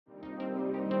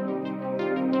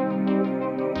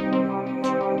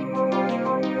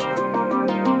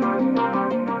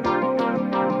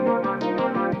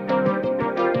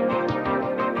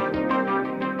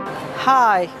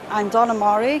Hi, I'm Donna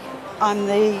Murray. I'm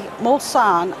the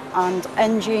Mulsanne and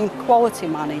Engine Quality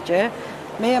Manager.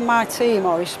 Me and my team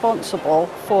are responsible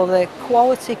for the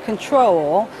quality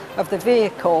control of the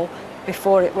vehicle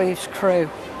before it leaves crew.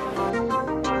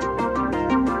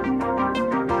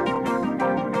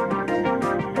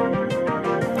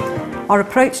 Our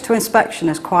approach to inspection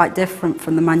is quite different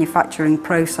from the manufacturing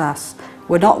process.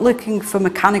 We're not looking for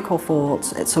mechanical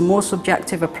faults, it's a more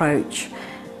subjective approach.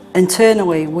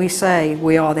 Internally, we say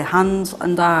we are the hands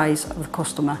and eyes of the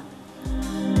customer.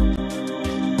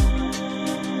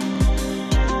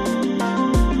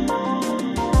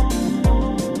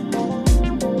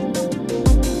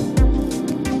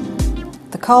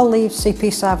 The car leaves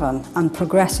CP7 and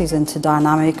progresses into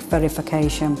dynamic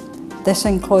verification. This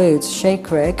includes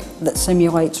shake rig that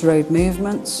simulates road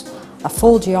movements, a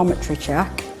full geometry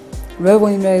check,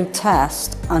 rolling road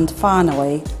test, and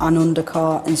finally an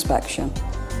undercar inspection.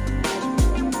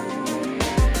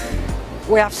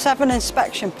 We have 7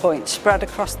 inspection points spread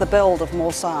across the build of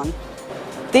Mulsanne.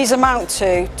 These amount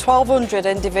to 1,200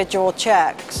 individual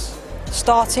checks,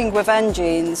 starting with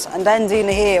engines and ending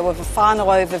here with a final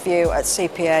overview at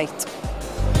CP8.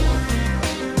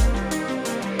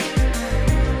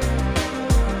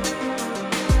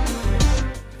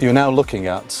 You're now looking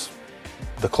at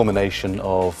the culmination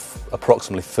of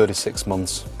approximately 36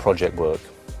 months project work.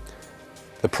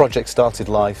 The project started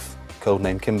life,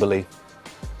 codenamed Kimberley,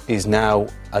 is now,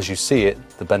 as you see it,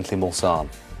 the Bentley Mulsanne.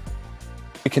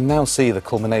 We can now see the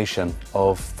culmination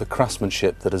of the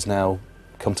craftsmanship that has now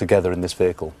come together in this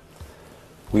vehicle.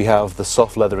 We have the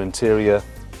soft leather interior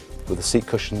with the seat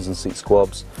cushions and seat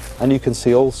squabs, and you can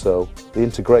see also the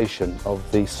integration of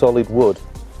the solid wood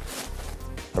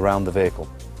around the vehicle.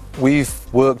 We've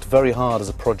worked very hard as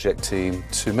a project team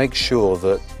to make sure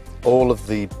that all of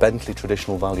the Bentley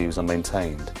traditional values are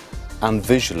maintained, and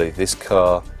visually this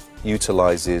car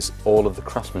utilises all of the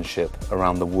craftsmanship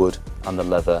around the wood and the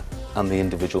leather and the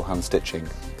individual hand stitching.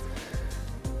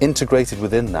 Integrated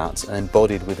within that and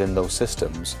embodied within those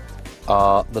systems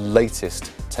are the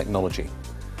latest technology.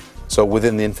 So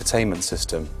within the infotainment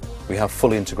system we have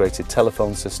fully integrated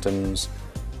telephone systems,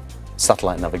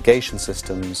 satellite navigation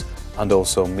systems, and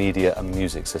also media and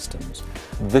music systems.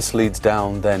 This leads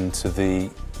down then to the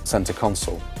centre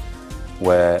console,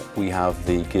 where we have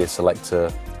the gear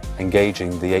selector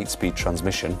engaging the 8-speed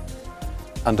transmission,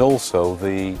 and also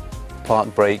the park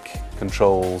brake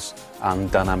controls and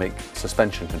dynamic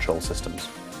suspension control systems.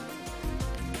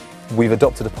 We've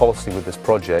adopted a policy with this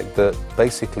project that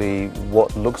basically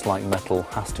what looks like metal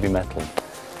has to be metal.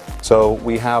 So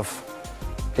we have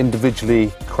individually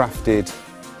crafted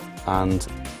and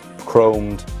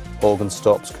chromed organ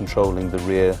stops controlling the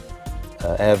rear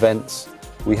air vents.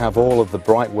 We have all of the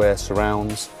brightwear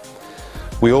surrounds.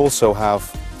 We also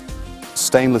have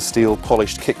stainless steel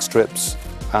polished kick strips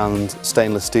and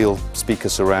stainless steel speaker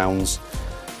surrounds,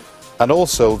 and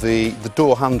also the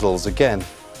door handles, again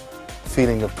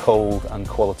feeling of cold and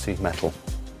quality metal.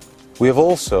 We have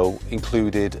also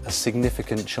included a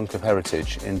significant chunk of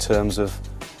heritage in terms of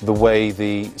the way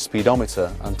the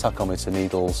speedometer and tachometer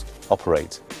needles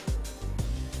operate.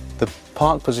 The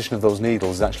park position of those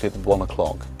needles is actually at 1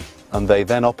 o'clock, and they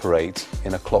then operate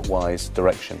in a clockwise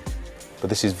direction. But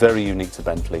this is very unique to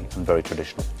Bentley and very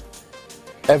traditional.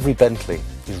 Every Bentley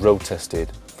is road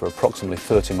tested for approximately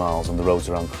 30 miles on the roads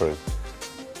around Crewe.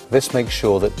 This makes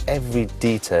sure that every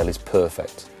detail is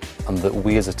perfect and that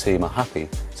we as a team are happy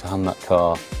to hand that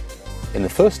car in the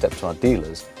first step to our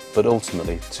dealers, but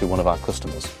ultimately to one of our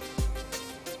customers.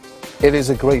 It is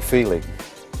a great feeling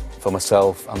for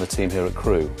myself and the team here at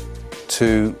Crewe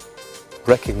to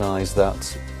recognise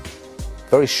that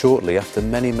very shortly, after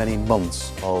many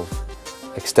months of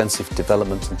extensive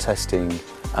development and testing,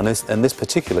 and in this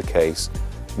particular case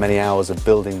many hours of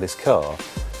building this car,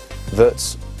 that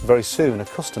very soon a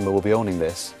customer will be owning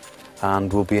this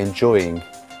and will be enjoying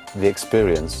the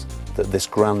experience that this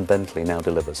grand Bentley now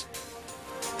delivers.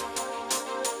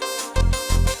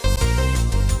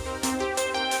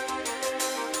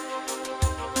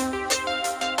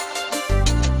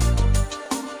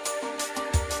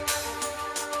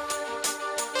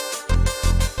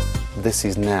 This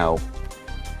is now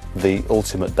the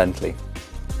ultimate Bentley.